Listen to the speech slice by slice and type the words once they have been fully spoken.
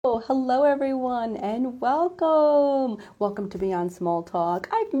Hello everyone and welcome. Welcome to Beyond Small Talk.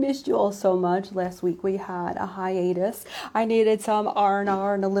 I've missed you all so much. Last week we had a hiatus. I needed some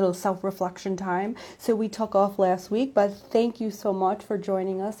R&R and a little self-reflection time, so we took off last week, but thank you so much for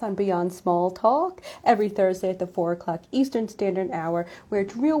joining us on Beyond Small Talk every Thursday at the 4 o'clock Eastern Standard Hour, where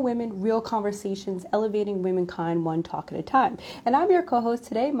it's real women, real conversations, elevating womankind one talk at a time. And I'm your co-host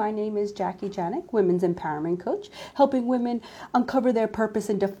today. My name is Jackie Janik, Women's Empowerment Coach, helping women uncover their purpose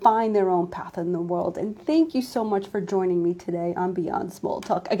and define their own path in the world. And thank you so much for joining me today on Beyond Small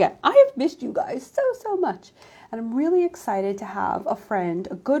Talk. Again, I have missed you guys so much. And I'm really excited to have a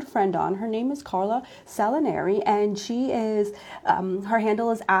good friend on. Her name is Carla Salinari, and she is, her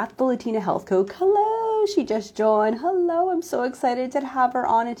handle is at the Latina Health Coach. Hello, she just joined. Hello, I'm so excited to have her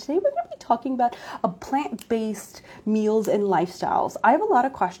on. And today we're going to be talking about plant-based meals and lifestyles. I have a lot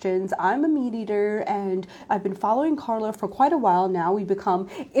of questions. I'm a meat eater, and I've been following Carla for quite a while now. We've become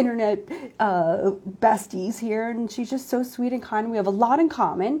internet besties here, and she's just so sweet and kind. We have a lot in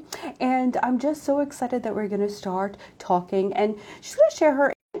common, and I'm just so excited that we're going to start talking, and she's going to share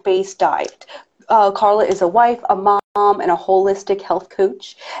her based diet. Carla is a wife, a mom, and a holistic health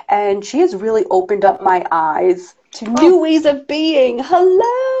coach, and she has really opened up my eyes to new ways of being.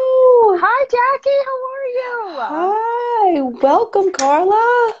 Hello! Hi, Jackie. How are you? Hi! Welcome,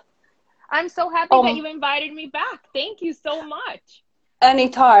 Carla! I'm so happy that you invited me back. Thank you so much.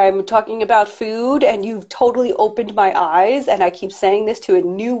 Anytime. Talking about food, and you've totally opened my eyes, and I keep saying this, to a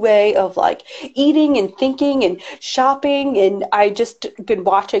new way of like eating and thinking and shopping, and I just been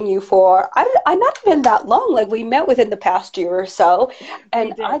watching you for I not been that long, like we met within the past year or so,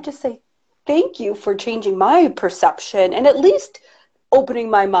 and I just say thank you for changing my perception and at least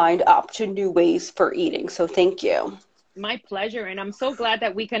opening my mind up to new ways for eating. So thank you. My pleasure. And I'm so glad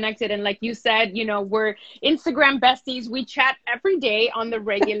that we connected. And like you said, we're Instagram besties. We chat every day on the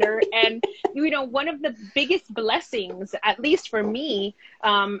regular. And, one of the biggest blessings, at least for me,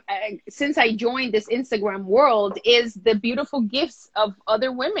 since I joined this Instagram world, is the beautiful gifts of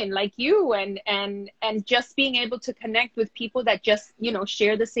other women like you, and just being able to connect with people that just,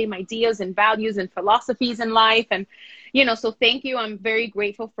 share the same ideas and values and philosophies in life. And, so thank you. I'm very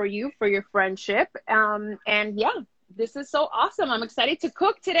grateful for you, for your friendship. And yeah. This is so awesome. I'm excited to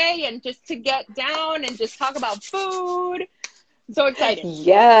cook today and just to get down and just talk about food. So excited.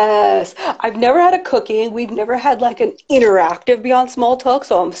 Yes. I've never had a cooking. We've never had like an interactive Beyond Small Talk.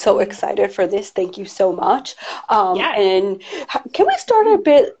 So I'm so excited for this. Thank you so much. Yes. And can we start a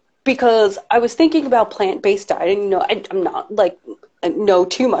bit, because I was thinking about plant-based diet, and I'm not like know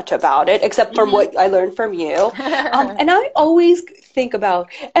too much about it except from what I learned from you. And I always think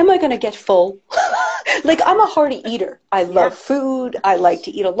about, am I going to get full? Like, I'm a hearty eater. I love food. I like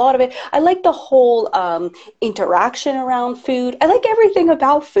to eat a lot of it. I like the whole interaction around food. I like everything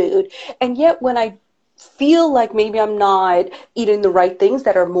about food. And yet when I feel like maybe I'm not eating the right things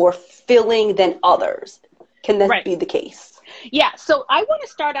that are more filling than others, can that be the case? Yeah. So I want to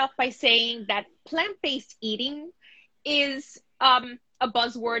start off by saying that plant-based eating is a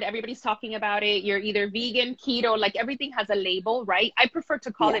buzzword. Everybody's talking about it. You're either vegan, keto, like everything has a label, right? I prefer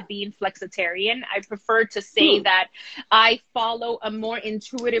to call it being flexitarian. I prefer to say that I follow a more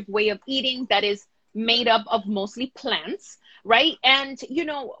intuitive way of eating that is made up of mostly plants, right? And,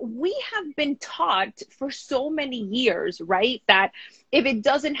 we have been taught for so many years, right, that if it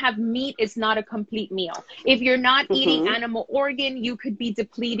doesn't have meat, it's not a complete meal. If you're not eating animal organ, you could be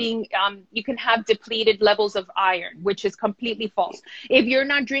depleting, you can have depleted levels of iron, which is completely false. If you're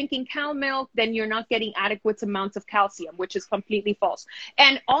not drinking cow milk, then you're not getting adequate amounts of calcium, which is completely false.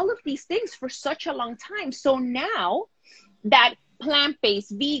 And all of these things for such a long time. So now that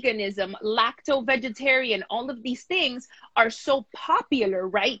plant-based, veganism, lacto-vegetarian, all of these things are so popular,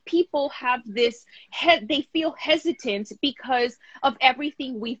 right? People have this, they feel hesitant because of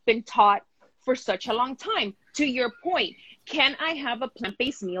everything we've been taught for such a long time. To your point, can I have a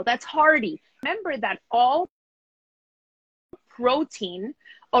plant-based meal that's hearty? Remember that all protein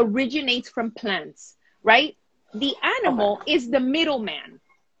originates from plants, right? The animal is the middleman.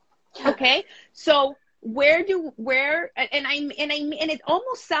 Okay? So and it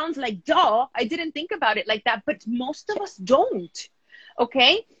almost sounds like, duh, I didn't think about it like that, but most of us don't.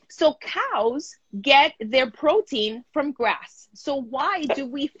 Okay, so cows get their protein from grass. So why do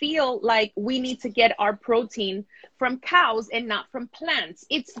we feel like we need to get our protein from cows and not from plants?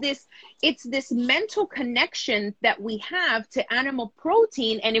 It's this mental connection that we have to animal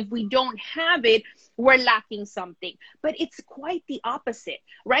protein, and if we don't have it, we're lacking something. But it's quite the opposite,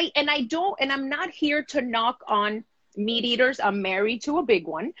 right? And I'm not here to knock on meat eaters. I'm married to a big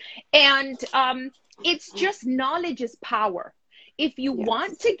one, and it's just knowledge is power. If you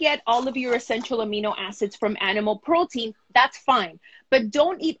want to get all of your essential amino acids from animal protein, that's fine. But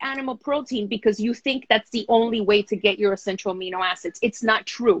don't eat animal protein because you think that's the only way to get your essential amino acids. It's not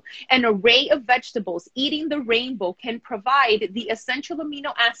true. An array of vegetables, eating the rainbow, can provide the essential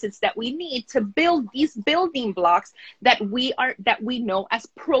amino acids that we need to build these building blocks that we know as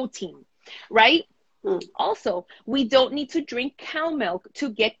protein, right? Also, we don't need to drink cow milk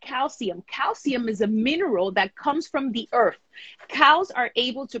to get calcium. Calcium is a mineral that comes from the earth. Cows are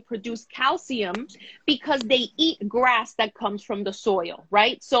able to produce calcium because they eat grass that comes from the soil,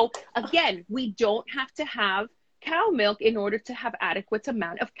 right? So again, we don't have to have cow milk in order to have adequate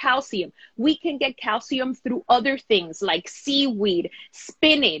amount of calcium. We can get calcium through other things like seaweed,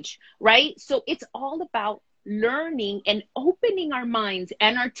 spinach, right? So it's all about learning and opening our minds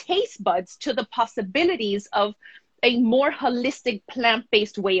and our taste buds to the possibilities of a more holistic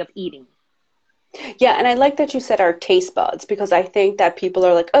plant-based way of eating. Yeah, and I like that you said our taste buds, because I think that people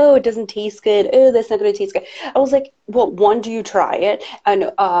are like, oh, it doesn't taste good. Oh, that's not going to taste good. I was like, well, one, do you try it?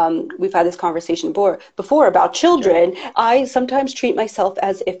 And we've had this conversation before about children. I sometimes treat myself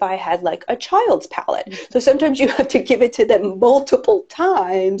as if I had like a child's palate. So sometimes you have to give it to them multiple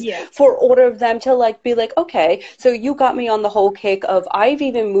times for order of them to like be like, okay, so you got me on the whole kick of, I've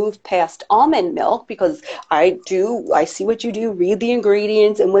even moved past almond milk because I see what you do, read the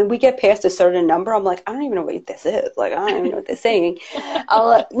ingredients, and when we get past a certain number, I'm like, I don't even know what this is. Like, I don't even know what they're saying.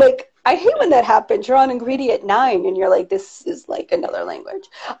 I hate when that happens. You're on ingredient 9 and you're like, this is like another language.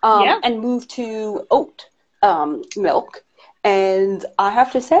 And move to oat milk. And I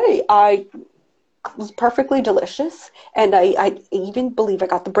have to say, it was perfectly delicious. And I even believe I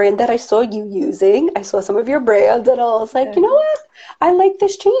got the brand that I saw you using. I saw some of your brands and I was like, you know what? I like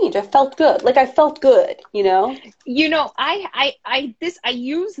this change. I felt good. Like I felt good, you know? You know, I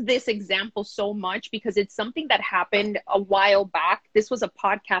use this example so much because it's something that happened a while back. This was a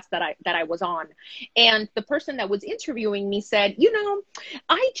podcast that I was on. And the person that was interviewing me said, you know,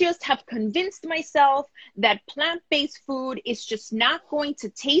 I just have convinced myself that plant-based food is just not going to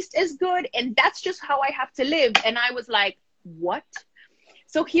taste as good. And that's just how I have to live. And I was like, what?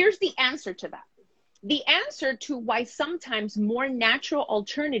 So here's the answer to that. The answer to why sometimes more natural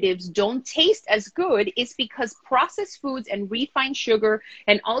alternatives don't taste as good is because processed foods and refined sugar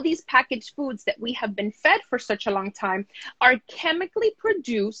and all these packaged foods that we have been fed for such a long time are chemically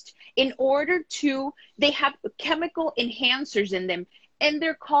produced they have chemical enhancers in them, and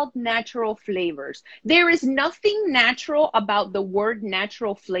they're called natural flavors. There is nothing natural about the word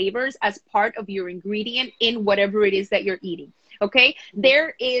natural flavors as part of your ingredient in whatever it is that you're eating, okay?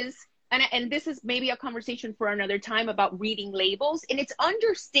 There is... And this is maybe a conversation for another time about reading labels. And it's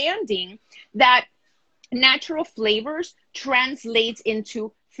understanding that natural flavors translates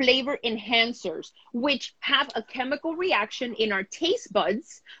into flavor enhancers, which have a chemical reaction in our taste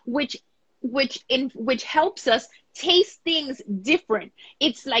buds, which helps us taste things different.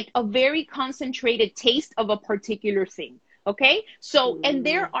 It's like a very concentrated taste of a particular thing. Okay, so, and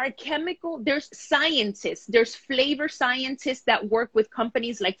there's scientists, there's flavor scientists that work with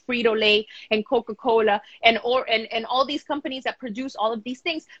companies like Frito-Lay and Coca-Cola and all these companies that produce all of these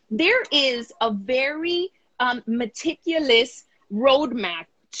things. There is a very meticulous roadmap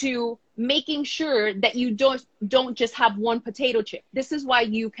to making sure that you don't just have one potato chip. This is why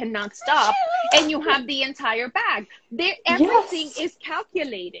you cannot stop and you have the entire bag. Everything is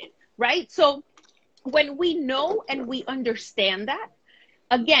calculated, right? So when we know and we understand that,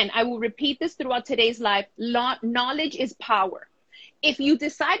 again, I will repeat this throughout today's life, knowledge is power. If you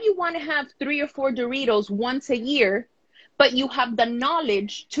decide you want to have 3 or 4 Doritos once a year, but you have the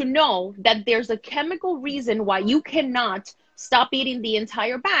knowledge to know that there's a chemical reason why you cannot stop eating the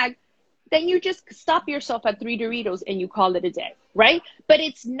entire bag, then you just stop yourself at 3 Doritos and you call it a day, right? But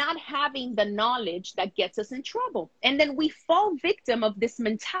it's not having the knowledge that gets us in trouble. And then we fall victim of this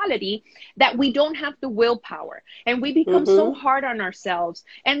mentality that we don't have the willpower, and we become so hard on ourselves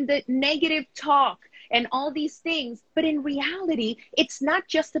and the negative talk and all these things. But in reality, it's not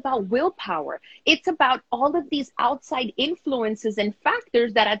just about willpower. It's about all of these outside influences and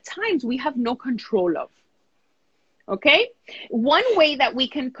factors that at times we have no control of. Okay, one way that we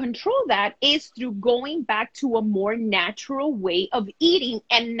can control that is through going back to a more natural way of eating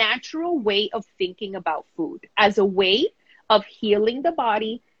and natural way of thinking about food as a way of healing the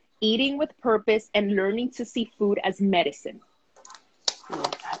body, eating with purpose, and learning to see food as medicine. I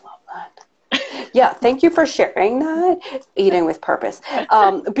love that. Yeah, thank you for sharing that, eating with purpose.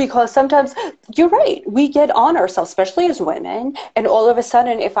 Because sometimes you're right, we get on ourselves, especially as women, and all of a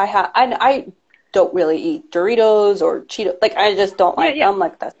sudden, if I have, and don't really eat Doritos or Cheetos. Like, I just don't Yeah, like yeah. them.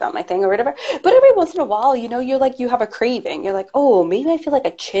 Like, that's not my thing or whatever. But every once in a while, you're like, you have a craving. You're like, oh, maybe I feel like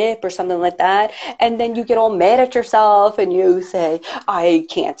a chip or something like that. And then you get all mad at yourself and you say, I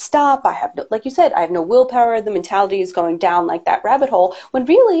can't stop. I have no, like you said, I have no willpower. The mentality is going down like that rabbit hole when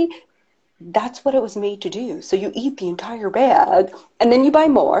really that's what it was made to do. So you eat the entire bag and then you buy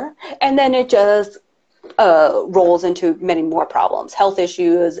more and then it just rolls into many more problems, health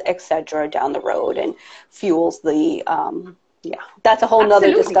issues, etc. down the road and fuels the yeah, that's a whole nother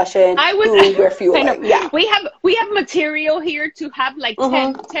Absolutely. discussion. I was Who we're I know. fueling. Yeah. We have material here to have like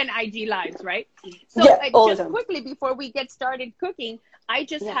Mm-hmm. 10 IG lives, right? So Yeah, all the just time. quickly before we get started cooking, I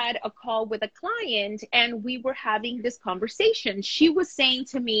just Yeah. had a call with a client and we were having this conversation. She was saying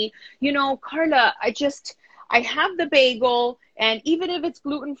to me, Carla, I have the bagel, and even if it's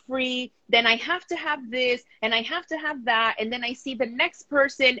gluten free, then I have to have this and I have to have that. And then I see the next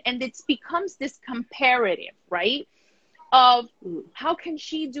person, and it becomes this comparative, right? Of Mm. how can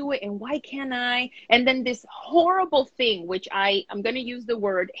she do it and why can't I? And then this horrible thing, which I'm going to use the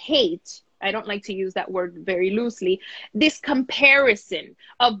word hate. I don't like to use that word very loosely. This comparison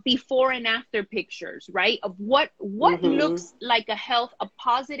of before and after pictures, right? Of what Mm-hmm. looks like a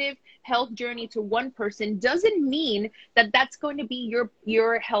positive health journey to one person doesn't mean that that's going to be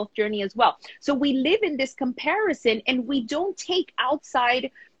your health journey as well. So we live in this comparison and we don't take outside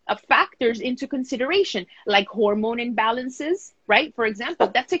factors into consideration, like hormone imbalances, right? For example,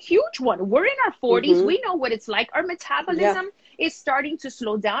 that's a huge one. We're in our 40s. Mm-hmm. We know what it's like. Our Yeah. metabolism is starting to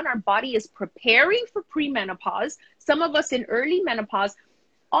slow down. Our body is preparing for premenopause. Some of us in early menopause.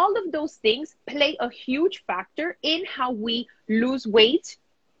 All of those things play a huge factor in how we lose weight,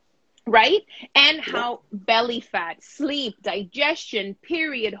 right? And Yeah. how belly fat, sleep, digestion,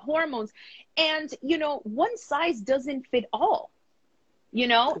 period, hormones. And, one size doesn't fit all,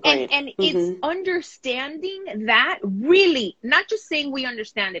 and Agreed. it's Mm-hmm. understanding that, really not just saying we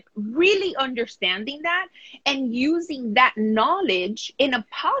understand it, really understanding that and using that knowledge in a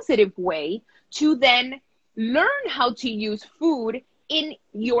positive way to then learn how to use food in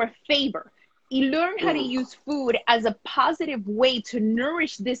your favor. You learn how to Mm. use food as a positive way to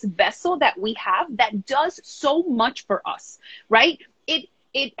nourish this vessel that we have that does so much for us, right?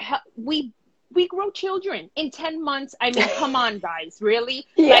 We grow children in 10 months. I mean, come on, guys, really?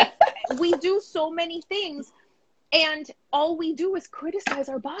 Yeah. Like, we do so many things, and all we do is criticize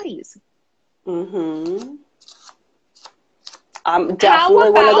our bodies. Mm-hmm. I'm How definitely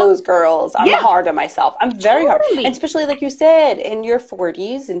one of about, those girls. I'm yeah, hard on myself. I'm very hard. And totally. especially like you said, in your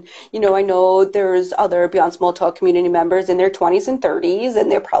 40s. And, I know there's other Beyond Small Talk community members in their 20s and 30s,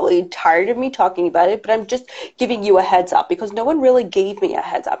 and they're probably tired of me talking about it. But I'm just giving you a heads up because no one really gave me a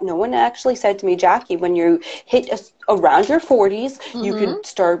heads up. No one actually said to me, Jackie, when you hit around your 40s, you Mm-hmm. could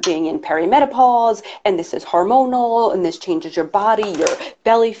start being in perimenopause, and this is hormonal, and this changes your body, your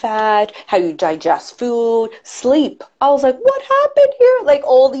belly fat, how you digest food, sleep. I was like, what happened here? Like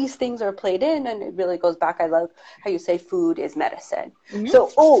all these things are played in, and it really goes back. I love how you say food is medicine. Mm-hmm.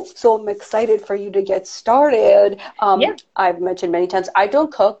 So I'm excited for you to get started. Yeah. I've mentioned many times I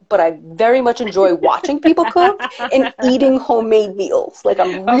don't cook, but I very much enjoy watching people cook and eating homemade meals. Like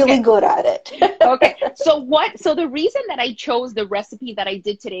I'm really Okay. good at Okay. it. So the reason that I chose the recipe that I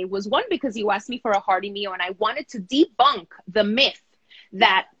did today was, one, because you asked me for a hearty meal and I wanted to debunk the myth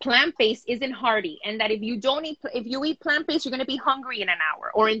that plant-based isn't hearty, and that if you eat plant-based, you're going to be hungry in an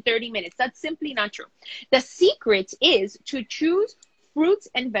hour or in 30 minutes. That's simply not true. The secret is to choose fruits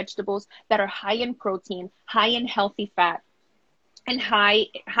and vegetables that are high in protein, high in healthy fat, and high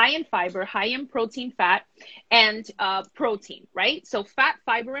in fiber, high in protein, fat, and protein, right? So fat,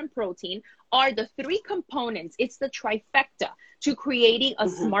 fiber, and protein are the three components. It's the trifecta to creating a Hmm.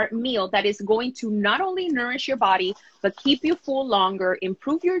 smart meal that is going to not only nourish your body, but keep you full longer,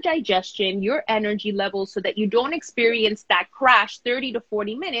 improve your digestion, your energy levels, so that you don't experience that crash 30 to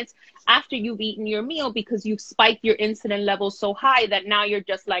 40 minutes after you've eaten your meal because you've spiked your insulin levels so high that now you're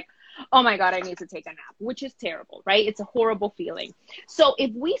just like, oh my God, I need to take a nap, which is terrible, right? It's a horrible feeling. So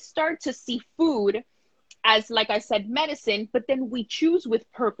if we start to see food as, like I said, medicine, but then we choose with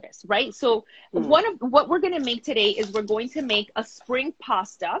purpose, right? So Mm. one of what we're going to make today is we're going to make a spring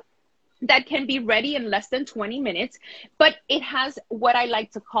pasta that can be ready in less than 20 minutes, but it has what I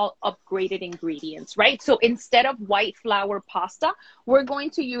like to call upgraded ingredients, right? So instead of white flour pasta, we're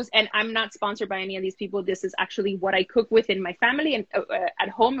going to use, and I'm not sponsored by any of these people. This is actually what I cook with in my family and at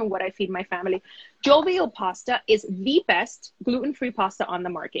home, and what I feed my family. Jovial pasta is the best gluten-free pasta on the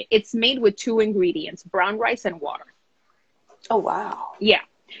market. It's made with two ingredients, brown rice and water. Oh, wow. Yeah.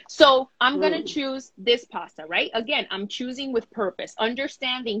 So I'm going to choose this pasta, right? Again, I'm choosing with purpose,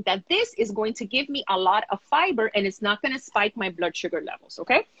 understanding that this is going to give me a lot of fiber and it's not going to spike my blood sugar levels,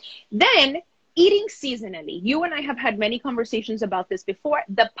 okay? Then eating seasonally. You and I have had many conversations about this before.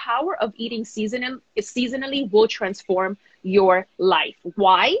 The power of eating seasonally will transform your life.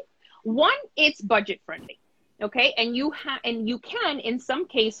 Why? One, it's budget friendly. Okay, and you can in some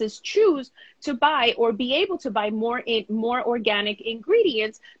cases choose to buy or be able to buy more organic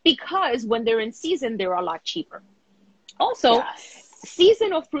ingredients, because when they're in season, they're a lot cheaper. Also, Yes.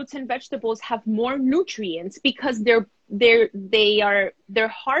 seasonal fruits and vegetables have more nutrients because they're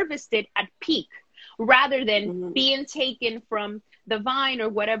harvested at peak rather than being taken from the vine or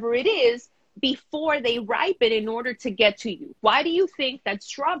whatever it is before they ripen in order to get to you. Why do you think that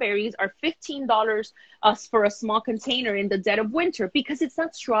strawberries are $15 for a small container in the dead of winter? Because it's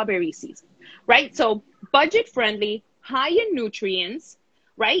not strawberry season, right? So budget friendly, high in nutrients,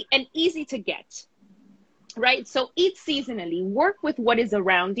 right? And easy to get, right? So eat seasonally, work with what is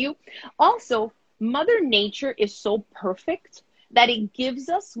around you. Also, Mother Nature is so perfect that it gives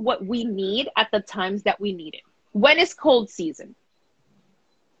us what we need at the times that we need it. When is cold season?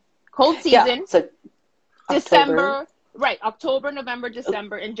 Cold season, Yeah, so December, right? October, November,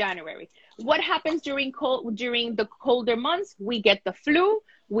 December, and January. What happens during the colder months? We get the flu,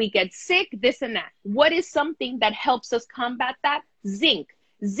 we get sick, this and that. What is something that helps us combat that? Zinc.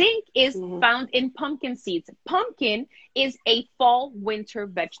 Zinc is found in pumpkin seeds. Pumpkin is a fall winter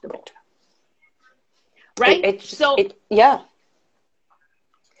vegetable, right? Yeah.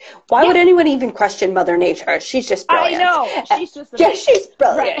 Why would anyone even question Mother Nature? She's just brilliant. I know. She's just yeah, she's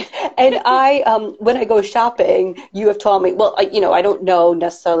brilliant. Right. And when I go shopping, you have told me, well, I don't know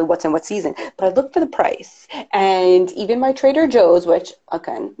necessarily what's in what season, but I look for the price. And even my Trader Joe's, which,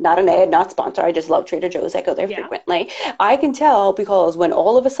 again, not an ad, not sponsor, I just love Trader Joe's. I go there frequently. I can tell because when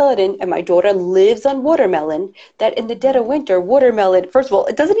all of a sudden, and my daughter lives on watermelon, that in the dead of winter, watermelon, first of all,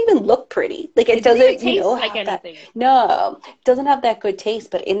 it doesn't even look pretty. Like it doesn't, taste like anything. No, it doesn't have that good taste,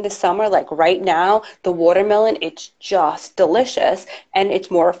 but in the summer, like right now, the watermelon, it's just delicious and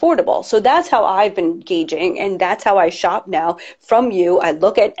it's more affordable. So that's how I've been gauging, and that's how I shop now from you. I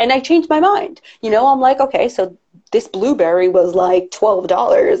look at, and I changed my mind. I'm like, okay, so this blueberry was like $12.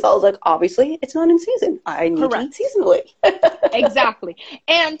 I was like, obviously, it's not in season. I need to eat seasonally. Exactly.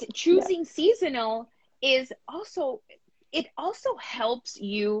 And choosing seasonal is also, it also helps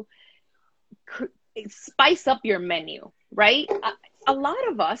you spice up your menu, right? A lot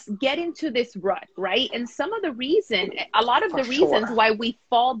of us get into this rut, right? And a lot of the reasons why we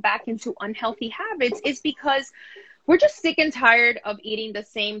fall back into unhealthy habits is because we're just sick and tired of eating the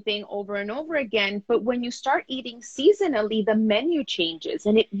same thing over and over again. But when you start eating seasonally, the menu changes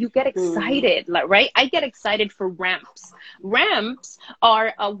and you get excited, right? I get excited for ramps. Ramps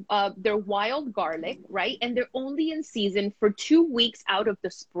are, they're wild garlic, right? And they're only in season for 2 weeks out of the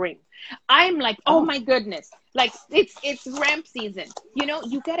spring. I'm like, oh my goodness, like it's ramp season,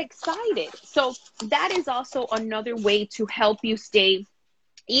 you get excited. So that is also another way to help you stay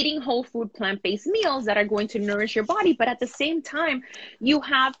eating whole food, plant-based meals that are going to nourish your body. But at the same time, you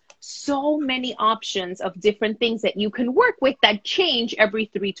have so many options of different things that you can work with that change every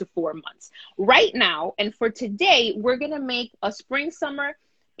 3 to 4 months. Right now, and for today, we're going to make a spring summer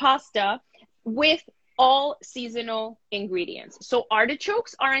pasta with all seasonal ingredients. So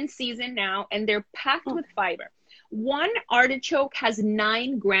artichokes are in season now and they're packed with fiber. One artichoke has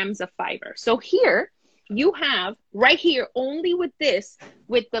 9 grams of fiber. So here, you have right here, only with this,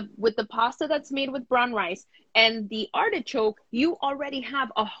 with the pasta that's made with brown rice and the artichoke, you already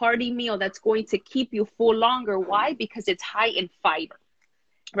have a hearty meal that's going to keep you full longer. Why? Because it's high in fiber,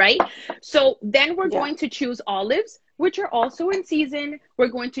 right? So then we're going to choose olives, which are also in season. We're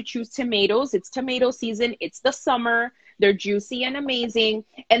going to choose tomatoes. It's tomato season. It's the summer. They're juicy and amazing.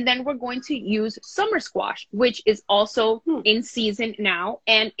 And then we're going to use summer squash, which is also in season now.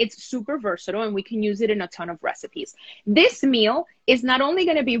 And it's super versatile and we can use it in a ton of recipes. This meal is not only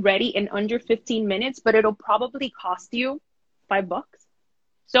going to be ready in under 15 minutes, but it'll probably cost you $5.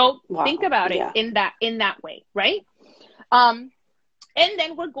 So think about it in that way, right? And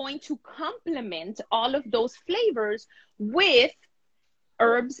then we're going to complement all of those flavors with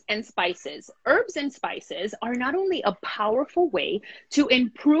herbs and spices. Herbs and spices are not only a powerful way to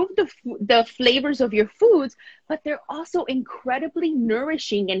improve the flavors of your foods, but they're also incredibly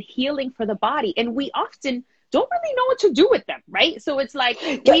nourishing and healing for the body. And we often don't really know what to do with them, right? So it's like,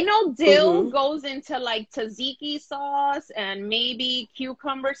 we know dill goes into like tzatziki sauce and maybe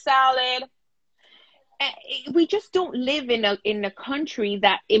cucumber salad. We just don't live in a country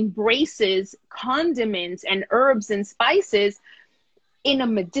that embraces condiments and herbs and spices in a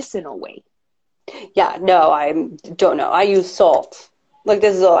medicinal way? Yeah, no, I don't know. I use salt. Like,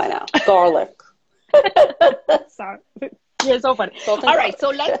 this is all I know. Garlic. Sorry. You're so funny. Salt and All right, garlic. so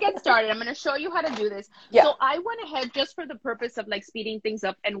let's get started. I'm going to show you how to do this. Yeah. So I went ahead just for the purpose of like speeding things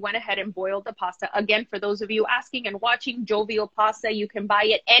up and went ahead and boiled the pasta. Again, for those of you asking and watching, Jovial Pasta, you can buy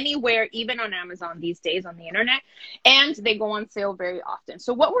it anywhere, even on Amazon these days on the internet, and they go on sale very often.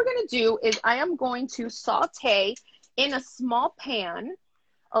 So what we're going to do is I am going to saute in a small pan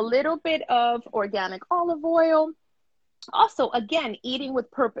a little bit of organic olive oil. Also, again, eating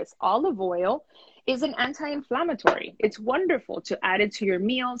with purpose. Olive oil is an anti-inflammatory. It's wonderful to add it to your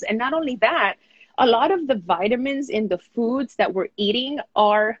meals. And not only that, a lot of the vitamins in the foods that we're eating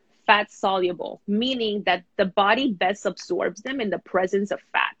are fat soluble, meaning that the body best absorbs them in the presence of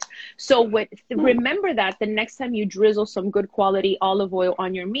fat. So remember that the next time you drizzle some good quality olive oil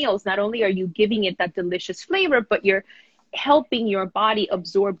on your meals, not only are you giving it that delicious flavor, but you're helping your body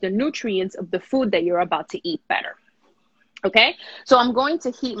absorb the nutrients of the food that you're about to eat better. Okay, so I'm going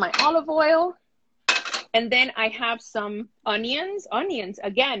to heat my olive oil, and then I have some onions. Onions,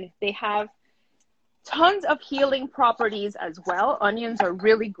 again, they have tons of healing properties as well. Onions are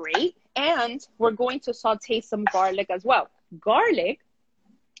really great. And we're going to saute some garlic as well. Garlic,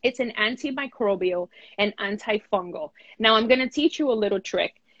 it's an antimicrobial and antifungal. Now, I'm going to teach you a little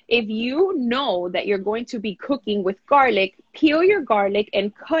trick. If you know that you're going to be cooking with garlic, peel your garlic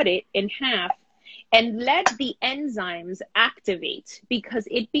and cut it in half and let the enzymes activate, because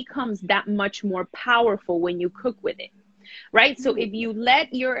it becomes that much more powerful when you cook with it, right? So if you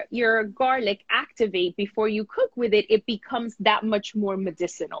let your garlic activate before you cook with it, it becomes that much more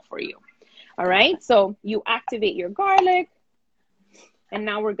medicinal for you. All right, so you activate your garlic, and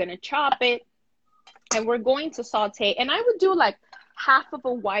now we're gonna chop it, and we're going to saute, and I would do like half of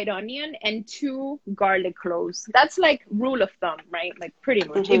a white onion and 2 garlic cloves. That's like rule of thumb, right? Like pretty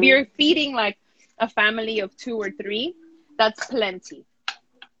much. If you're feeding like a family of 2 or 3, that's plenty.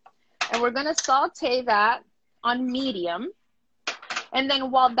 And we're gonna saute that on medium. And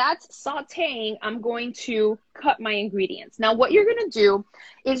then while that's sauteing, I'm going to cut my ingredients. Now, what you're gonna do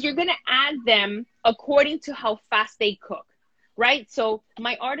is you're gonna add them according to how fast they cook, right? So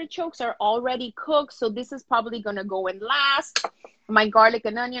my artichokes are already cooked, so this is probably gonna go in last. My garlic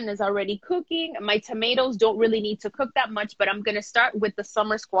and onion is already cooking. My tomatoes don't really need to cook that much, but I'm gonna start with the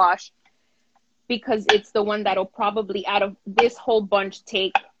summer squash because it's the one that'll probably, out of this whole bunch,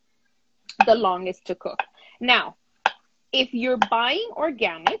 take the longest to cook. Now, if you're buying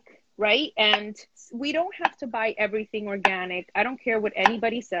organic, right, and we don't have to buy everything organic. I don't care what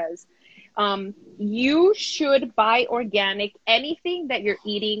anybody says. You should buy organic anything that you're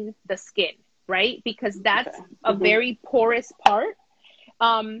eating the skin, right? Because that's a very porous part.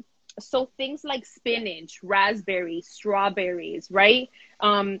 So things like spinach, raspberries, strawberries, right?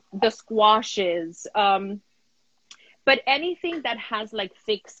 The squashes, but anything that has like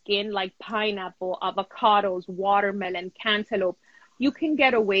thick skin, like pineapple, avocados, watermelon, cantaloupe, you can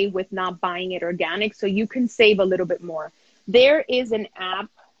get away with not buying it organic, so you can save a little bit more. There is an app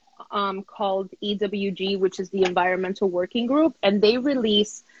called EWG, which is the Environmental Working Group, and they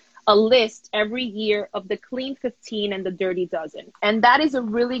release a list every year of the Clean 15 and the Dirty Dozen. And that is a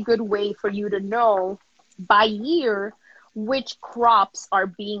really good way for you to know by year which crops are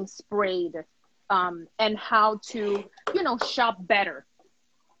being sprayed, and how to, shop better.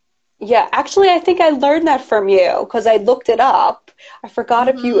 Yeah, actually, I think I learned that from you because I looked it up. I forgot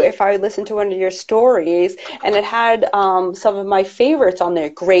if I listened to one of your stories, and it had some of my favorites on there.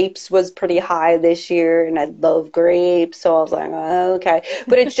 Grapes was pretty high this year, and I love grapes, so I was like, oh, okay.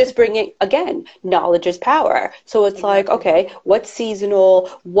 But it's just bringing, again, knowledge is power. So it's like, okay, what's seasonal?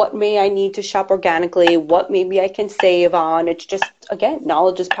 What may I need to shop organically? What maybe I can save on? It's just, again,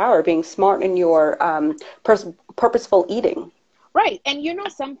 knowledge is power, being smart in your purposeful eating. Right. And you know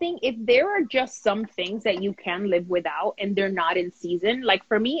something, if there are just some things that you can live without and they're not in season, like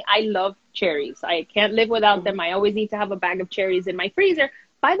for me, I love cherries. I can't live without them. I always need to have a bag of cherries in my freezer.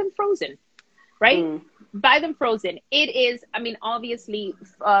 Buy them frozen, right? Buy them frozen. It is, obviously,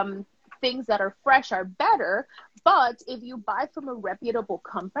 things that are fresh are better, but if you buy from a reputable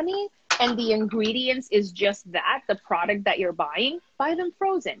company and the ingredients is just that, the product that you're buying, buy them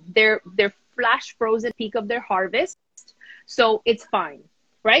frozen. They're flash frozen, peak of their harvest. So it's fine,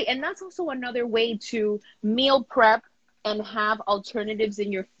 right? And that's also another way to meal prep and have alternatives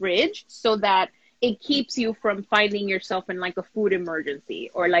in your fridge so that it keeps you from finding yourself in like a food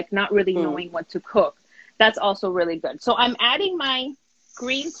emergency or like not really knowing what to cook. That's also really good. So I'm adding my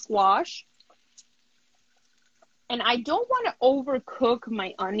green squash, and I don't want to overcook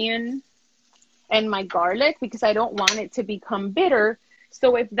my onion and my garlic because I don't want it to become bitter.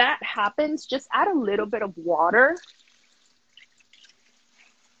 So if that happens, just add a little bit of water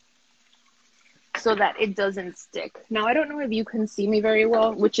so that it doesn't stick. Now, I don't know if you can see me very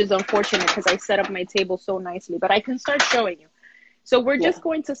well, which is unfortunate because I set up my table so nicely, but I can start showing you. So we're just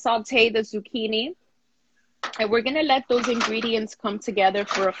going to saute the zucchini, and we're going to let those ingredients come together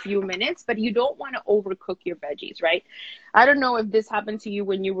for a few minutes, but you don't want to overcook your veggies, right? I don't know if this happened to you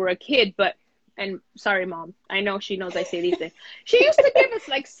when you were a kid, but, and sorry, Mom, I know she knows I say these things. She used to give us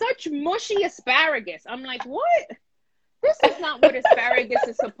like such mushy asparagus. I'm like, what? This is not what asparagus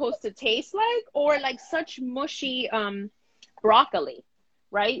is supposed to taste like, or like such mushy broccoli,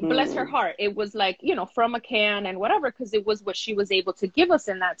 right? Bless her heart. It was like, you know, from a can and whatever, because it was what she was able to give us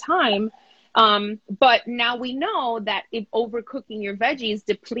in that time. But now we know that if overcooking your veggies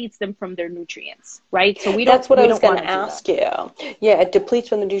depletes them from their nutrients, right? So we don't. That's what I was going to ask you. Yeah, it depletes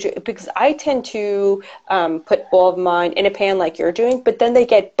from the nutrients, because I tend to put all of mine in a pan like you're doing, but then they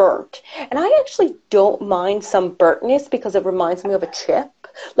get burnt. And I actually don't mind some burntness because it reminds me of a chip.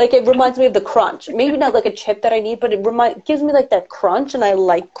 Like, it reminds me of the crunch. Maybe not like a chip that I need, but it gives me like that crunch, and I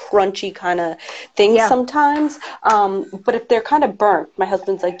like crunchy kind of things sometimes. But if they're kind of burnt, my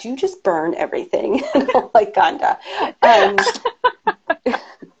husband's like, do you just burn everything? And I'm like, kinda.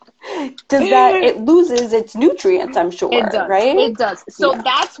 Does that, it loses its nutrients, I'm sure, it does, right? It does. So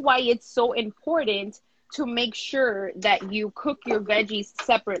that's why it's so important to make sure that you cook your veggies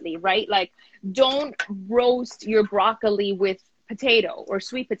separately, right? Like, don't roast your broccoli with potato or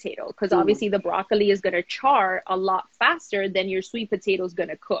sweet potato, because obviously the broccoli is going to char a lot faster than your sweet potato is going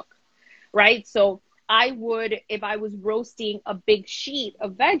to cook, right? So I would, if I was roasting a big sheet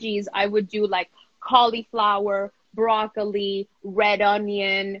of veggies, I would do like cauliflower, broccoli, red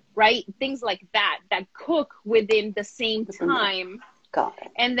onion, right? Things like that cook within the same time. Got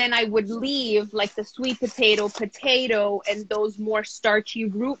it. And then I would leave like the sweet potato, and those more starchy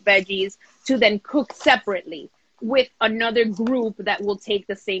root veggies to then cook separately with another group that will take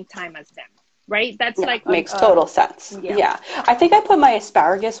the same time as them, right? That's like makes total sense. Yeah. I think I put my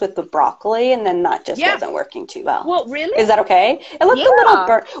asparagus with the broccoli, and then that just wasn't working too well. Well, really? Is that okay? It looked a little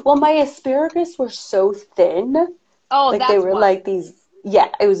burnt. Well, my asparagus were so thin. Oh, like that's they were why. like these. Yeah,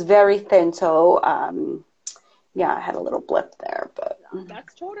 it was very thin. So, I had a little blip there, but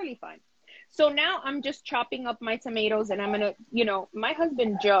that's totally fine. So now I'm just chopping up my tomatoes, and I'm going to, my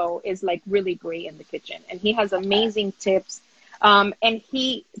husband, Joe, is like really great in the kitchen, and he has amazing tips. And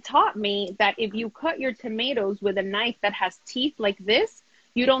he taught me that if you cut your tomatoes with a knife that has teeth like this,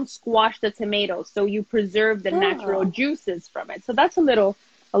 you don't squash the tomatoes. So you preserve the natural juices from it. So that's a little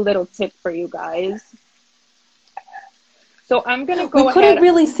tip for you guys. So I'm going to go ahead. We couldn't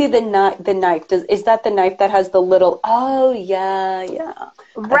really see the knife. Is that the knife that has the little, yeah.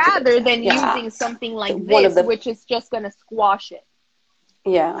 Rather than using something like this, which is just going to squash it.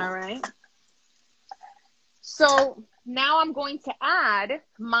 Yeah. All right. So now I'm going to add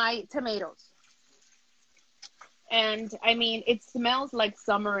my tomatoes. And I mean, it smells like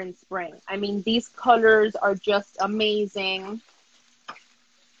summer and spring. I mean, these colors are just amazing.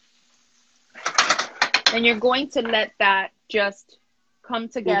 And you're going to let that just come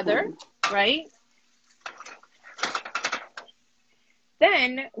together, right?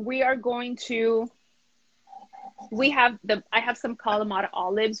 Then we are going to, I have some Kalamata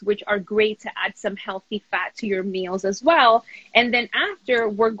olives, which are great to add some healthy fat to your meals as well. And then after,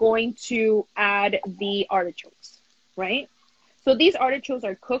 we're going to add the artichokes, right? So these artichokes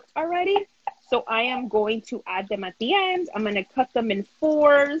are cooked already. So I am going to add them at the end. I'm going to cut them in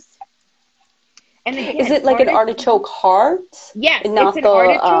 4s. And again, is it like an artichoke heart? Yes, not it's an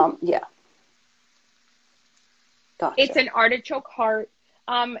artichoke. Gotcha. It's an artichoke heart.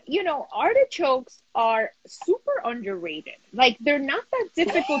 Artichokes are super underrated. Like, they're not that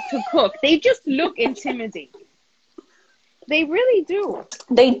difficult to cook. They just look intimidating. They really do.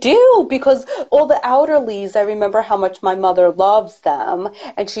 They do, because all the outer leaves, I remember how much my mother loves them,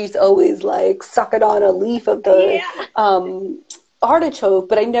 and she's always like sucking on a leaf of the artichoke,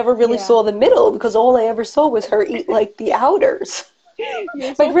 but I never really saw the middle, because all I ever saw was her eat like the outers.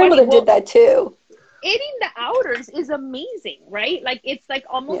 My grandmother did that too. Eating the outers is amazing, right? Like, it's like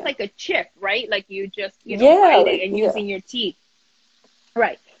almost like a chip, right? Like, you just bite it and using your teeth.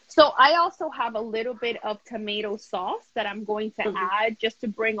 Right. So I also have a little bit of tomato sauce that I'm going to add just to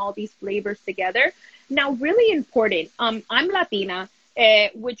bring all these flavors together. Now, really important, I'm Latina,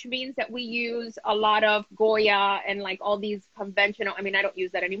 which means that we use a lot of Goya and like all these conventional, I mean, I don't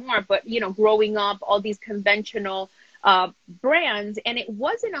use that anymore, but growing up, all these conventional brands. And it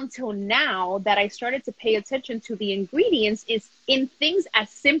wasn't until now that I started to pay attention to the ingredients is in things as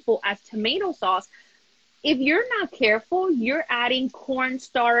simple as tomato sauce. if you're not careful, you're adding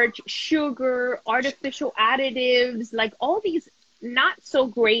cornstarch, sugar, artificial additives, like all these not so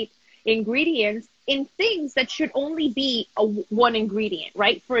great ingredients in things that should only be one ingredient,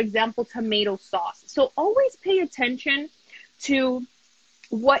 right? For example, tomato sauce. So always pay attention to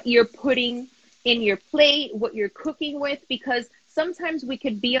what you're putting in your plate, what you're cooking with, because sometimes we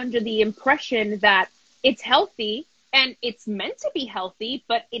could be under the impression that it's healthy and it's meant to be healthy,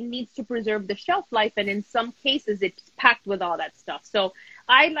 but it needs to preserve the shelf life. And in some cases, it's packed with all that stuff. So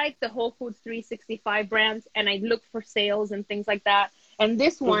I like the Whole Foods 365 brands, and I look for sales and things like that. And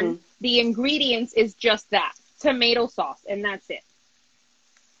this one, the ingredients is just that, tomato sauce, and that's it.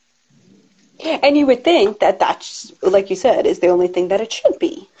 And you would think that that's, like you said, is the only thing that it should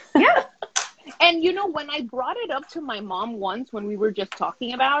be. Yeah. And, you know, when I brought it up to my mom once when we were just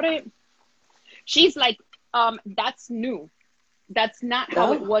talking about it, she's like, that's new. That's not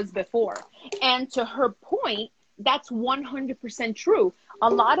how it was before. And to her point, that's 100% true. A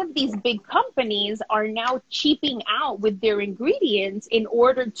lot of these big companies are now cheaping out with their ingredients in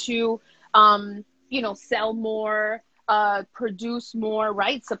order to, you know, sell more, produce more,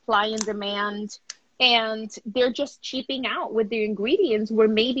 right? Supply and demand. And they're just cheaping out with their ingredients where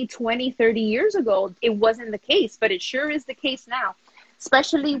maybe 20, 30 years ago, it wasn't the case, but it sure is the case now,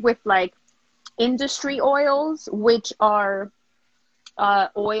 especially with like industry oils, which are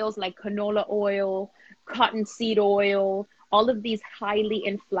oils like canola oil, cottonseed oil, all of these highly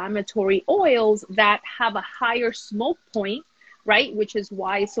inflammatory oils that have a higher smoke point, right? Which is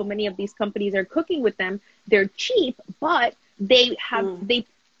why so many of these companies are cooking with them. They're cheap, but they have,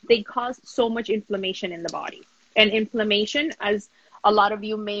 they cause so much inflammation in the body. And inflammation, as a lot of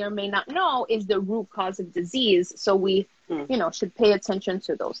you may or may not know, is the root cause of disease. So we, you know, should pay attention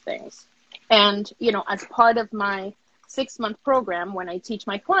to those things. And, you know, as part of my 6-month program, when I teach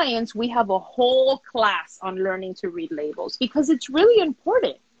my clients, we have a whole class on learning to read labels because it's really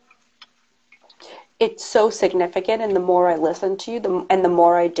important. It's so significant, and the more I listen to you, and the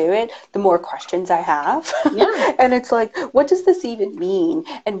more I do it, the more questions I have. Yeah. And it's like, what does this even mean?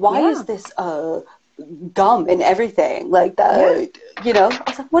 And why is this gum and everything like that? You know, I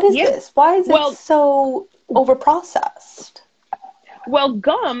was like, what is this? Why is it so overprocessed? Well,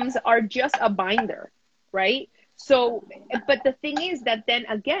 gums are just a binder, right? So, but the thing is that then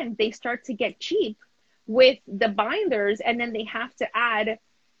again, they start to get cheap with the binders, and then they have to add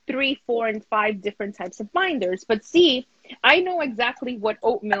 3, 4, and 5 different types of binders. But see, I know exactly what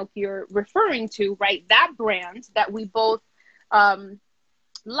oat milk you're referring to, right? That brand that we both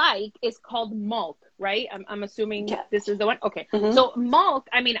like is called Malk, right? I'm assuming this is the one. Okay. So Malk,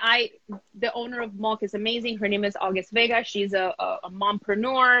 I mean, the owner of Malk is amazing. Her name is August Vega. She's a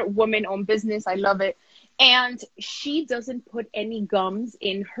mompreneur, woman-owned business. I love it. And she doesn't put any gums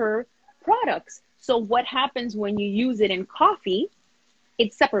in her products. So what happens when you use it in coffee?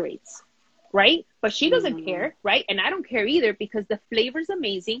 It separates, right? But she doesn't care, right? And I don't care either because the flavor's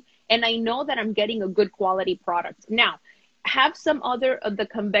amazing. And I know that I'm getting a good quality product. Now, have some other of the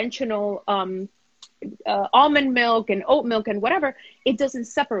conventional almond milk and oat milk and whatever, it doesn't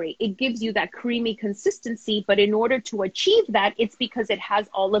separate. It gives you that creamy consistency. But in order to achieve that, it's because it has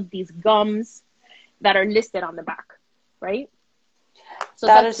all of these gums that are listed on the back, right? So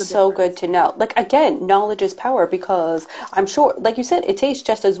that is so good to know. Like, again, knowledge is power, because I'm sure, like you said, it tastes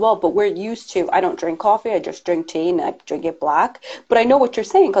just as well, but we're used to, I don't drink coffee, I just drink tea, and I drink it black. But I know what you're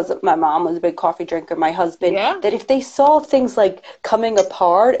saying, because my mom was a big coffee drinker, my husband, that if they saw things like coming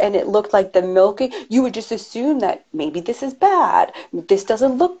apart and it looked like the milking, you would just assume that maybe this is bad, this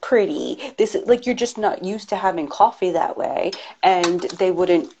doesn't look pretty, this is, like, you're just not used to having coffee that way, and they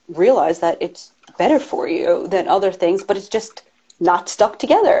wouldn't realize that it's better for you than other things, but it's just not stuck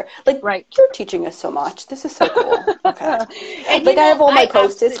together. Like, you're teaching us so much. This is so cool. Okay. And like, I have all my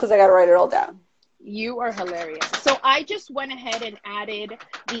post-its because I got to write it all down. You are hilarious. So I just went ahead and added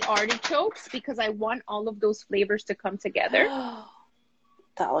the artichokes because I want all of those flavors to come together.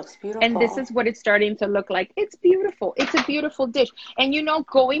 That looks beautiful. And this is what it's starting to look like. It's beautiful. It's a beautiful dish. And, you know,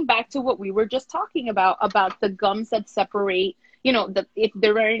 going back to what we were just talking about the gums that separate, you know, if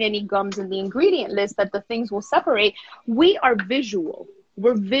there aren't any gums in the ingredient list, that the things will separate. We are visual.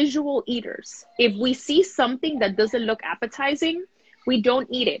 We're visual eaters. If we see something that doesn't look appetizing, we don't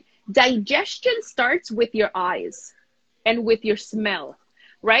eat it. Digestion starts with your eyes and with your smell,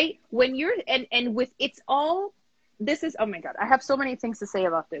 right? When you're, and with, it's all, this is, oh my God, I have so many things to say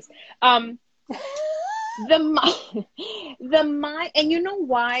about this. The mind, and you know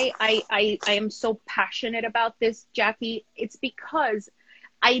why I am so passionate about this, Jackie? It's because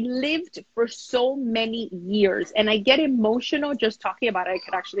I lived for so many years, and I get emotional just talking about it. I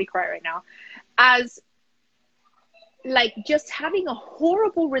could actually cry right now. As like just having a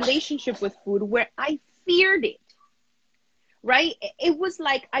horrible relationship with food where I feared it, right? It was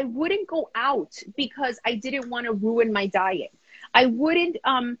like I wouldn't go out because I didn't want to ruin my diet. I wouldn't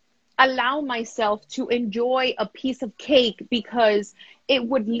allow myself to enjoy a piece of cake because it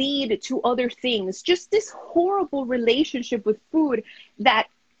would lead to other things. Just this horrible relationship with food that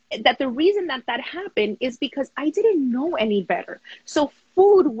the reason that that happened is because I didn't know any better. So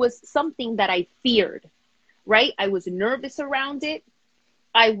food was something that I feared, right? I was nervous around it.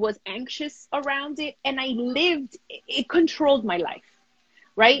 I was anxious around it, and it controlled my life,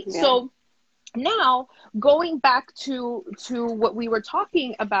 right? Yeah. So now going back to what we were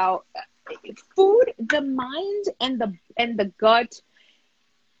talking about, food, the mind and the gut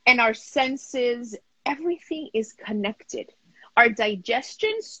and our senses, everything is connected. Our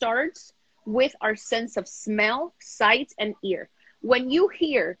digestion starts with our sense of smell, sight, and ear. When you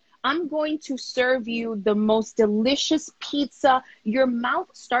hear, I'm going to serve you the most delicious pizza, your mouth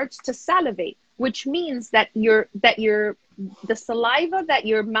starts to salivate, which means that the saliva that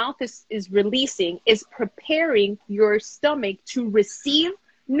your mouth is releasing is preparing your stomach to receive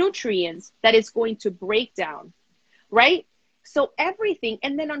nutrients that is going to break down, right? So everything,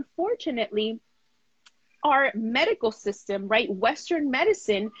 and then unfortunately, our medical system, right? Western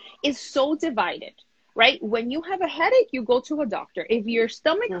medicine is so divided, right? When you have a headache, you go to a doctor. If your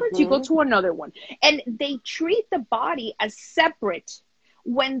stomach hurts, you go to another one. And they treat the body as separate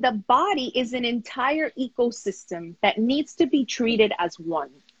when the body is an entire ecosystem that needs to be treated as one.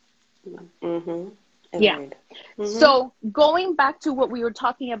 Yeah. So going back to what we were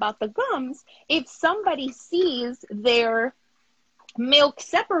talking about, the gums, if somebody sees their milk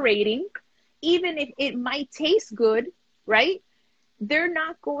separating, even if it might taste good, right? They're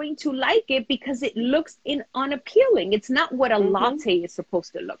not going to like it because it looks unappealing. It's not what a latte is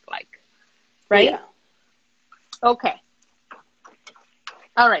supposed to look like, right? Yeah. Okay.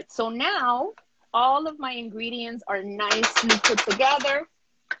 All right. So now all of my ingredients are nicely put together.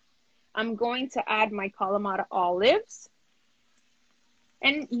 I'm going to add my Kalamata olives.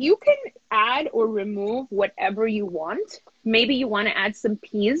 And you can add or remove whatever you want. Maybe you want to add some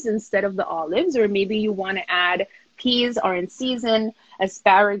peas instead of the olives, or maybe you want to add peas are in season,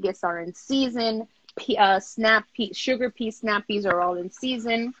 asparagus are in season, sugar pea snap peas are all in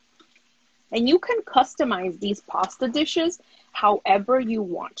season. And you can customize these pasta dishes however you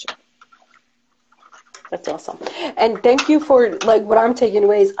want. That's awesome. And thank you for, like, what I'm taking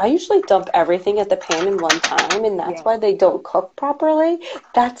away is I usually dump everything at the pan in one time, and that's why they don't cook properly.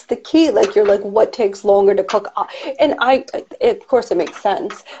 That's the key. Like, you're like, what takes longer to cook? And of course, it makes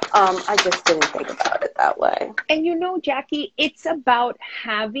sense. I just didn't think about it that way. And you know, Jackie, it's about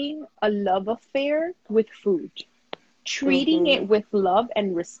having a love affair with food, treating it with love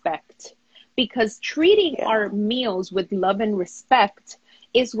and respect. Because treating our meals with love and respect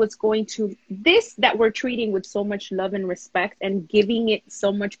is what's going to, this that we're treating with so much love and respect and giving it so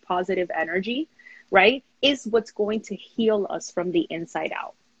much positive energy, right, is what's going to heal us from the inside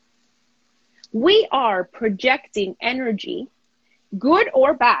out. We are projecting energy, good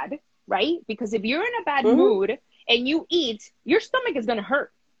or bad, right? Because if you're in a bad mood and you eat, your stomach is going to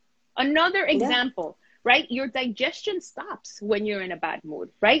hurt. Another example, right? Your digestion stops when you're in a bad mood,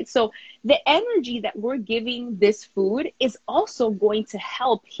 right? So the energy that we're giving this food is also going to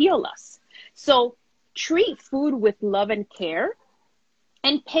help heal us. So treat food with love and care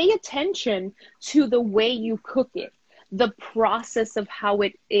and pay attention to the way you cook it, the process of how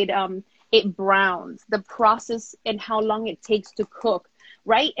it browns, the process and how long it takes to cook,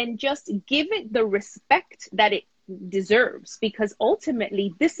 right? And just give it the respect that it deserves, because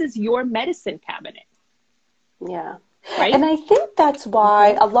ultimately this is your medicine cabinet. Yeah. Right? And I think that's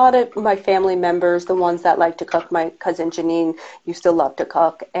why a lot of my family members, the ones that like to cook, my cousin Janine used to love to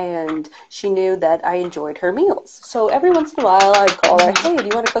cook, and she knew that I enjoyed her meals. So every once in a while I'd call her, hey, do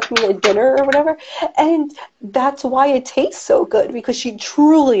you want to cook me a dinner or whatever? And that's why it tastes so good, because she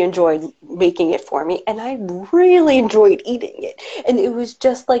truly enjoyed making it for me, and I really enjoyed eating it. And it was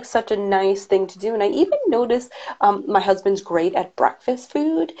just like such a nice thing to do. And I even noticed my husband's great at breakfast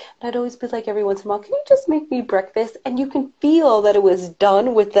food. And I'd always be like, every once in a while, can you just make me breakfast? And you can feel that it was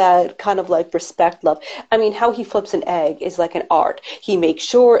done with that kind of like respect, love. I mean, how he flips an egg is like an art. He makes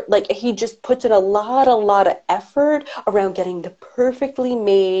sure, like, he just puts in a lot of effort around getting the perfectly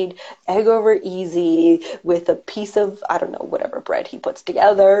made egg over easy with a piece of, I don't know, whatever bread he puts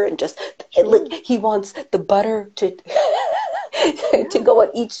together, and just, he wants the butter to to go on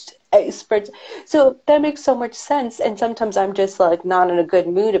each So that makes so much sense. And sometimes I'm just like not in a good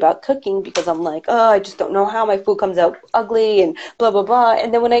mood about cooking because I'm like, oh, I just don't know how my food comes out ugly and blah, blah, blah.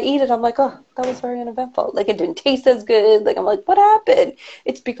 And then when I eat it, I'm like, oh, that was very uneventful. Like it didn't taste as good. Like I'm like, what happened?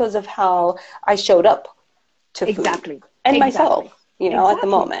 It's because of how I showed up to food Exactly. and Exactly. myself, at the Exactly.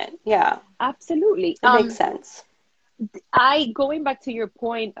 moment. Yeah, Absolutely. it makes sense. Going back to your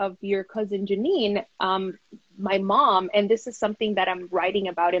point of your cousin Janine, my mom, and this is something that I'm writing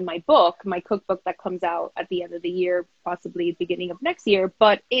about in my book, my cookbook that comes out at the end of the year, possibly beginning of next year.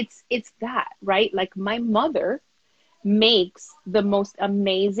 But it's that, right? Like my mother makes the most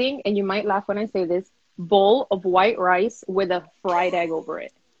amazing, and you might laugh when I say this, bowl of white rice with a fried egg over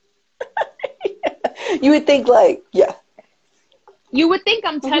it. You would think like, yeah, You would think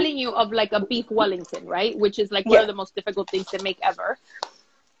I'm hmm telling you of like a beef Wellington, right? Which is like one yeah, of the most difficult things to make ever.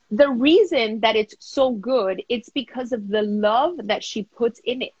 The reason that it's so good, it's because of the love that she puts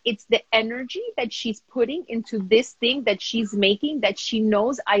in it. It's the energy that she's putting into this thing that she's making that she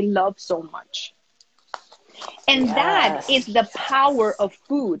knows I love so much. And that is yes, the power of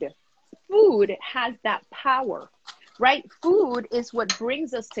food. Food has that power, right? Food is what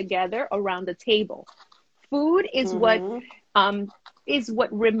brings us together around the table. Food hmm is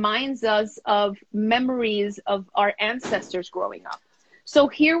what reminds us of memories of our ancestors growing up. So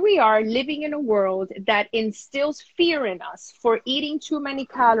here we are living in a world that instills fear in us for eating too many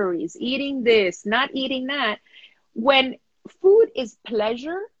calories, eating this, not eating that. When food is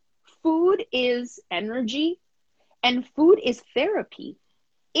pleasure, food is energy, and food is therapy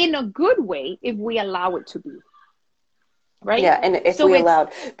in a good way if we allow it to be, right? yeah. And if So we it's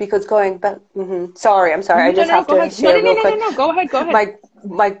allowed, because going back, sorry, I'm sorry, I no, just no, no, have go to ahead. No, share no, no, real no, no, quick. no. Go ahead, go ahead.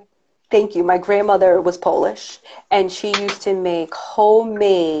 My thank you. My grandmother was Polish, and she used to make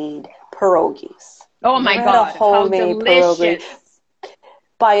homemade pierogies. Oh You my ever had a God, how homemade pierogi delicious.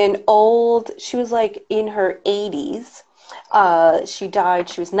 by an old? She was like in her 80s. She died.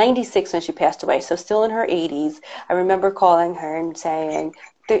 She was 96 when she passed away, so still in her 80s. I remember calling her and saying,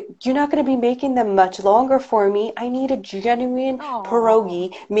 "You're not going to be making them much longer for me. I need a genuine Oh,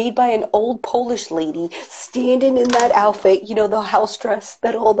 pierogi made by an old Polish lady standing in that outfit, the house dress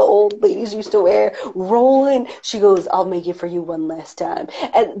that all the old ladies used to wear, rolling." She goes, "I'll make it for you one last time."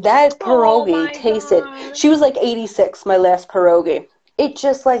 And that oh pierogi my tasted, God. she was like 86, my last pierogi. It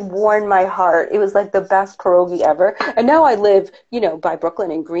just like warmed my heart. It was like the best pierogi ever. And now I live, by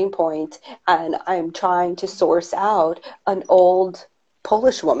Brooklyn in Greenpoint, and I'm trying to source out an old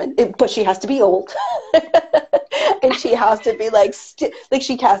Polish woman, but she has to be old. And she has to be like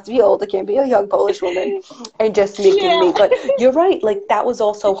she has to be old. It can't be a young Polish woman and just making Yeah. me. But you're right. Like that was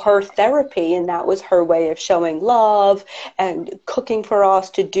also her therapy, and that was her way of showing love and cooking for us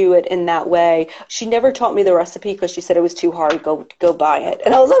to do it in that way. She never taught me the recipe because she said it was too hard. Go buy it,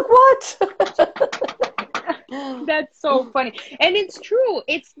 and I was like, what? That's so funny. And it's true.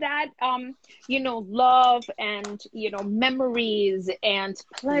 It's that love and memories and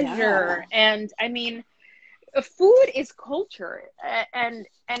Yeah. pleasure. And I mean, food is culture. And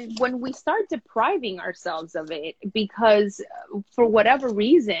when we start depriving ourselves of it because for whatever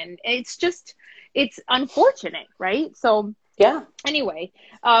reason, it's unfortunate, right? So Yeah. anyway,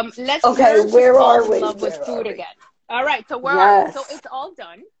 let's Okay. turn to Where fall are in we? love with Where are food we? again. All right, so where are we? So Yes. it's all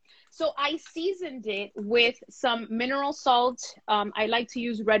done. So I seasoned it with some mineral salt. I like to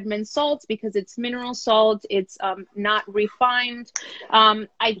use Redmond salt because it's mineral salt. It's not refined.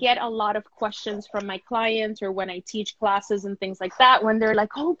 I get a lot of questions from my clients or when I teach classes and things like that when they're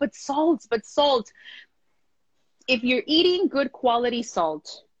like, oh, but salt. If you're eating good quality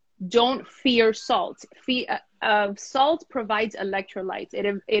salt, don't fear salt. Salt provides electrolytes.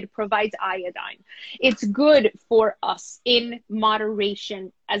 It provides iodine. It's good for us in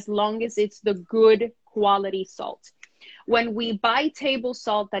moderation as long as it's the good quality salt. When we buy table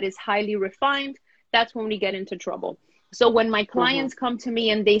salt that is highly refined, that's when we get into trouble. So when my hmm clients come to me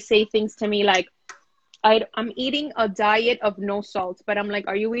and they say things to me like, I'm eating a diet of no salt, but I'm like,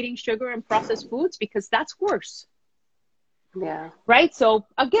 are you eating sugar and processed foods? Because that's worse, Yeah. right? So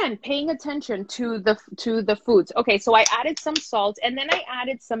again, paying attention to the foods. Okay, so I added some salt and then I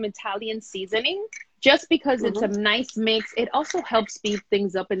added some Italian seasoning just because it's a hmm nice mix. It also helps speed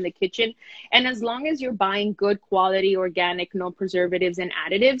things up in the kitchen. And as long as you're buying good quality organic, no preservatives and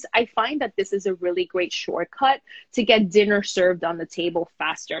additives, I find that this is a really great shortcut to get dinner served on the table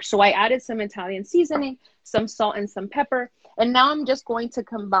faster. So I added some Italian seasoning, some salt and some pepper, and now I'm just going to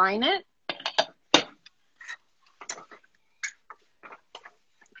combine it.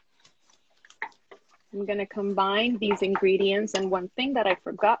 I'm going to combine these ingredients. And one thing that I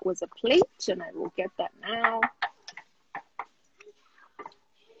forgot was a plate, and I will get that now.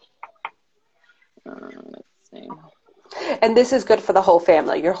 Let's see. And this is good for the whole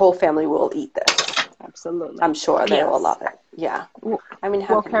family. Your whole family will eat this. Absolutely. I'm sure they will Yes. love it. Yeah. I mean,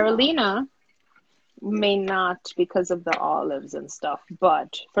 how Well, can you not? Carolina may not because of the olives and stuff,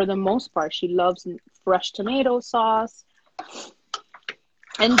 but for the most part, she loves fresh tomato sauce.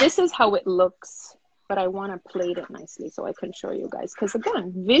 And this is how it looks, but I want to plate it nicely so I can show you guys. Because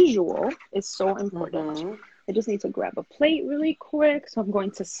again, visual is so important. I just need to grab a plate really quick. So I'm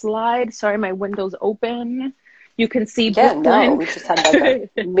going to slide. Sorry, my window's open. You can see Brooklyn. We just had like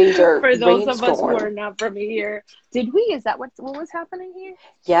a major For those of us who are rainstorm. not from here. Did we? Is that what was happening here?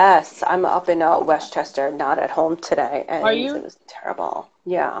 Yes, I'm up in Westchester, not at home today, and Are it you? was terrible.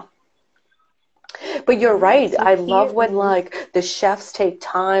 Yeah. But you're right. So I here love when is, like the chefs take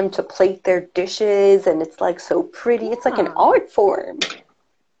time to plate their dishes and it's like so pretty. It's like an yeah, art form.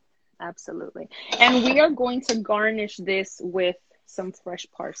 absolutely. And we are going to garnish this with some fresh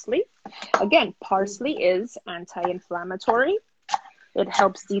parsley. Again, parsley is anti-inflammatory. It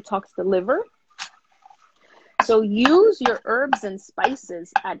helps detox the liver. So use your herbs and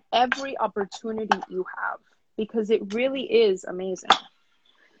spices at every opportunity you have because it really is amazing.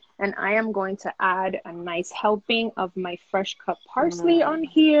 And I am going to add a nice helping of my fresh cut parsley on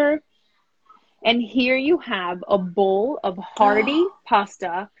here. And here you have a bowl of hearty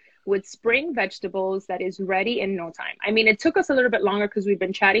pasta with spring vegetables that is ready in no time. I mean, it took us a little bit longer because we've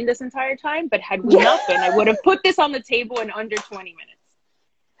been chatting this entire time, but had we not been, I would have put this on the table in under 20 minutes.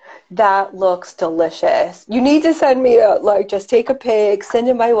 That looks delicious. You need to send me just take a pic, send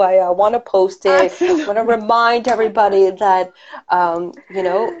it my way. I want to post it. I want to remind everybody that,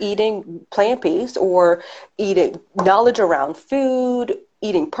 eating plant-based or eating knowledge around food,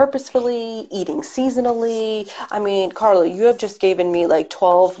 eating purposefully, eating seasonally. I mean, Carla, you have just given me like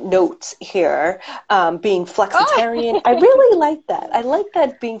 12 notes here. Being flexitarian. I really like that. I like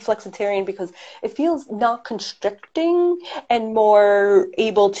that being flexitarian because it feels not constricting and more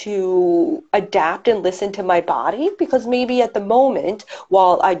able to adapt and listen to my body because maybe at the moment,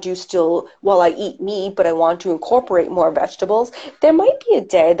 while I eat meat, but I want to incorporate more vegetables, there might be a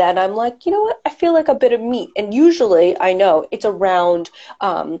day that I'm like, you know what, I feel like a bit of meat. And usually I know it's around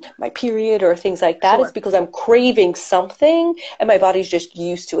my period or things like that. Sure. It's because I'm craving something and my body's just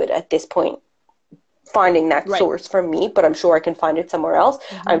used to it at this point, finding that source for me, but I'm sure I can find it somewhere else.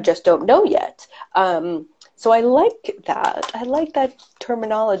 I just don't know yet. So I like that. I like that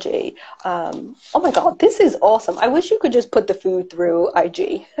terminology. Oh my God, this is awesome. I wish you could just put the food through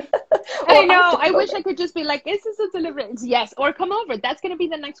IG. I know. I wish I could just be like, is this a delivery? Yes. Or come over. That's going to be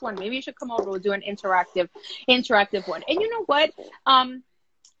the next one. Maybe you should come over. We'll do an interactive one. And you know what?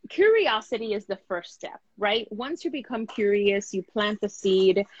 Curiosity is the first step, right? Once you become curious, you plant the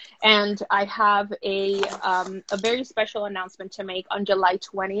seed. And I have a very special announcement to make on July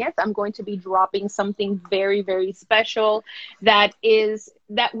 20th. I'm going to be dropping something very, very special that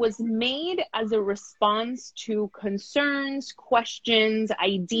was made as a response to concerns, questions,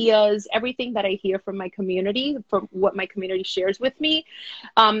 ideas, everything that I hear from my community, from what my community shares with me.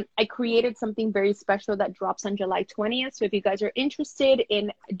 I created something very special that drops on July 20th. So if you guys are interested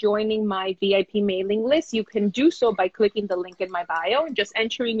in joining my VIP mailing list, you can do so by clicking the link in my bio and just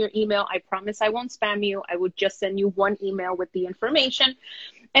entering your email. I promise I won't spam you. I will just send you one email with the information.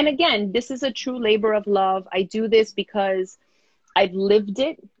 And again, this is a true labor of love. I do this because I've lived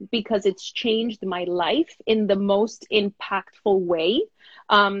it, because it's changed my life in the most impactful way.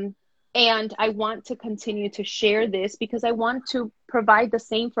 And I want to continue to share this because I want to provide the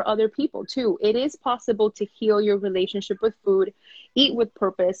same for other people too. It is possible to heal your relationship with food, eat with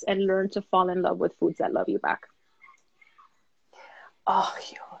purpose, and learn to fall in love with foods that love you back. Oh,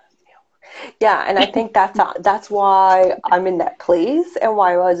 yeah, and I think that's why I'm in that place and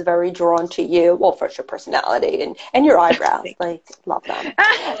why I was very drawn to you. Well, first your personality and your eyebrows, like love them.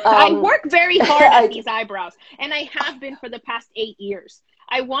 I work very hard at these eyebrows, and I have been for the past 8 years.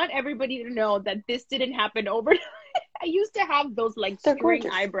 I want everybody to know that this didn't happen overnight. I used to have those like skewering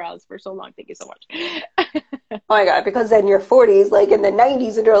eyebrows for so long. Thank you so much. Oh my God, because in your 40s, like in the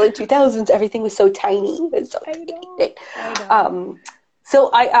 90s and early 2000s, everything was so tiny. It was so I know. So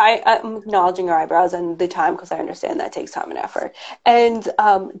I'm acknowledging your eyebrows and the time because I understand that takes time and effort. And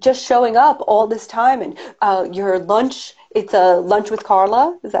just showing up all this time and your lunch, it's a lunch with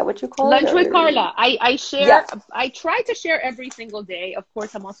Carla. Is that what you call it? Lunch with Carla. I share, I try to share every single day. Of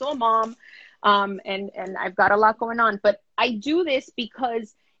course, I'm also a mom and I've got a lot going on. But I do this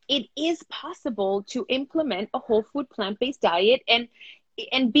because it is possible to implement a whole food plant-based diet and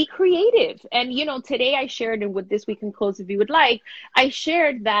be creative. And, you know, today I shared, and with this we can close if you would like, I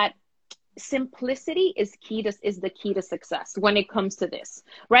shared that simplicity is the key to success when it comes to this,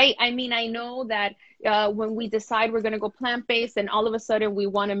 right? I mean, I know that when we decide we're going to go plant-based and all of a sudden we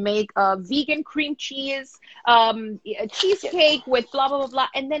want to make a vegan cream cheese a cheesecake with blah blah blah blah,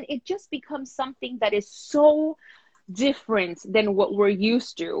 and then it just becomes something that is so different than what we're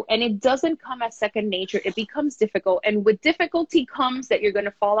used to, and it doesn't come as second nature. It becomes difficult, and with difficulty comes that you're going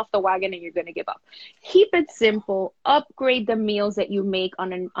to fall off the wagon and you're going to give up. Keep it simple. Upgrade the meals that you make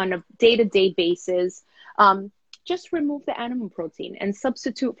on a day-to-day basis. Just remove the animal protein and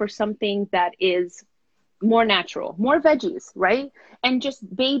substitute for something that is more natural, more veggies, right? And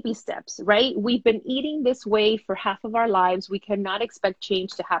just baby steps, right? We've been eating this way for half of our lives. We cannot expect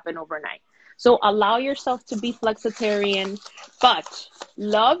change to happen overnight. So allow yourself to be flexitarian, but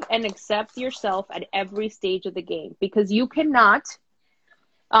love and accept yourself at every stage of the game, because you cannot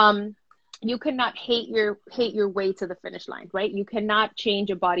hate your way to the finish line, right? You cannot change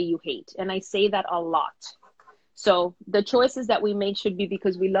a body you hate. And I say that a lot. So the choices that we make should be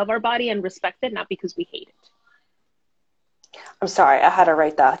because we love our body and respect it, not because we hate it. I'm sorry, I had to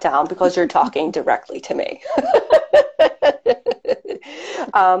write that down because you're talking directly to me.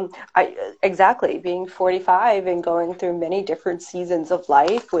 Exactly, being 45 and going through many different seasons of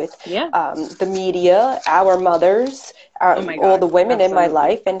life with the media, our mothers, all the women in my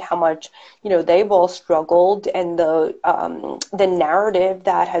life, and how much they've all struggled, and the narrative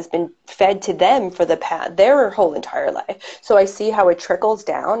that has been fed to them for their whole entire life. So I see how it trickles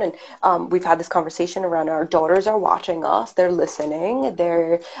down, and we've had this conversation around our daughters are watching us, they're listening,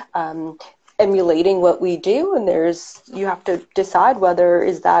 they're emulating what we do, and you have to decide whether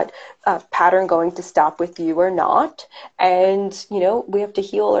is that pattern going to stop with you or not. And we have to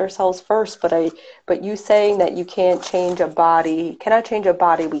heal ourselves first. But you saying that you cannot change a body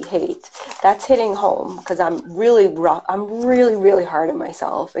we hate, that's hitting home, because I'm really really hard on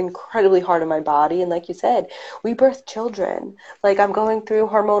myself, incredibly hard on my body. And like you said, we birth children, like I'm going through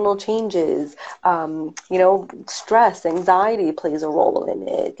hormonal changes, stress, anxiety plays a role in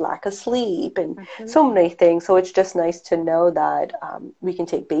it, lack of sleep, and so many things. So it's just nice to know that we can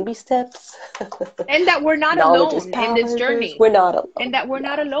take baby steps. And that we're not alone in this journey. We're not alone. And that we're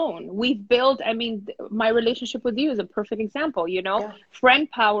not alone. We've built, my relationship with you is a perfect example, Friend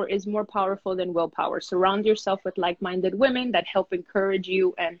power is more powerful than willpower. Surround yourself with like-minded women that help encourage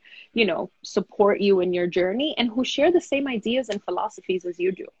you and, support you in your journey, and who share the same ideas and philosophies as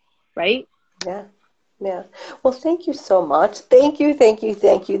you do, right? Yeah. Yeah. Well, thank you so much. Thank you.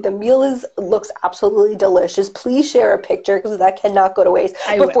 The meal looks absolutely delicious. Please share a picture, because that cannot go to waste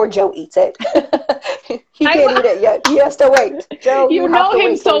before Joe eats it. He can't eat it yet. He has to wait. Joe, you know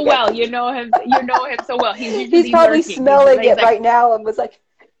him so well. You know him so well. He's probably working. Smelling it right now and was like,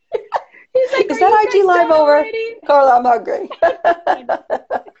 he's like, is that IG Live over? Already? Carla, I'm hungry.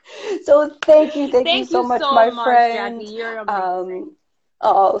 So thank you so much, my friend. Jackie. You're amazing.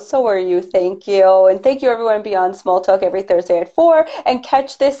 Oh, so are you. Thank you. And thank you, everyone, Beyond Small Talk every Thursday at 4. And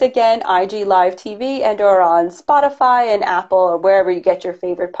catch this again, IG Live TV, and or on Spotify and Apple, or wherever you get your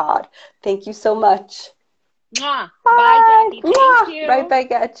favorite pod. Thank you so much. Mwah. Bye, Jackie. Thank you. Right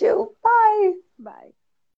back at you. Bye. Bye.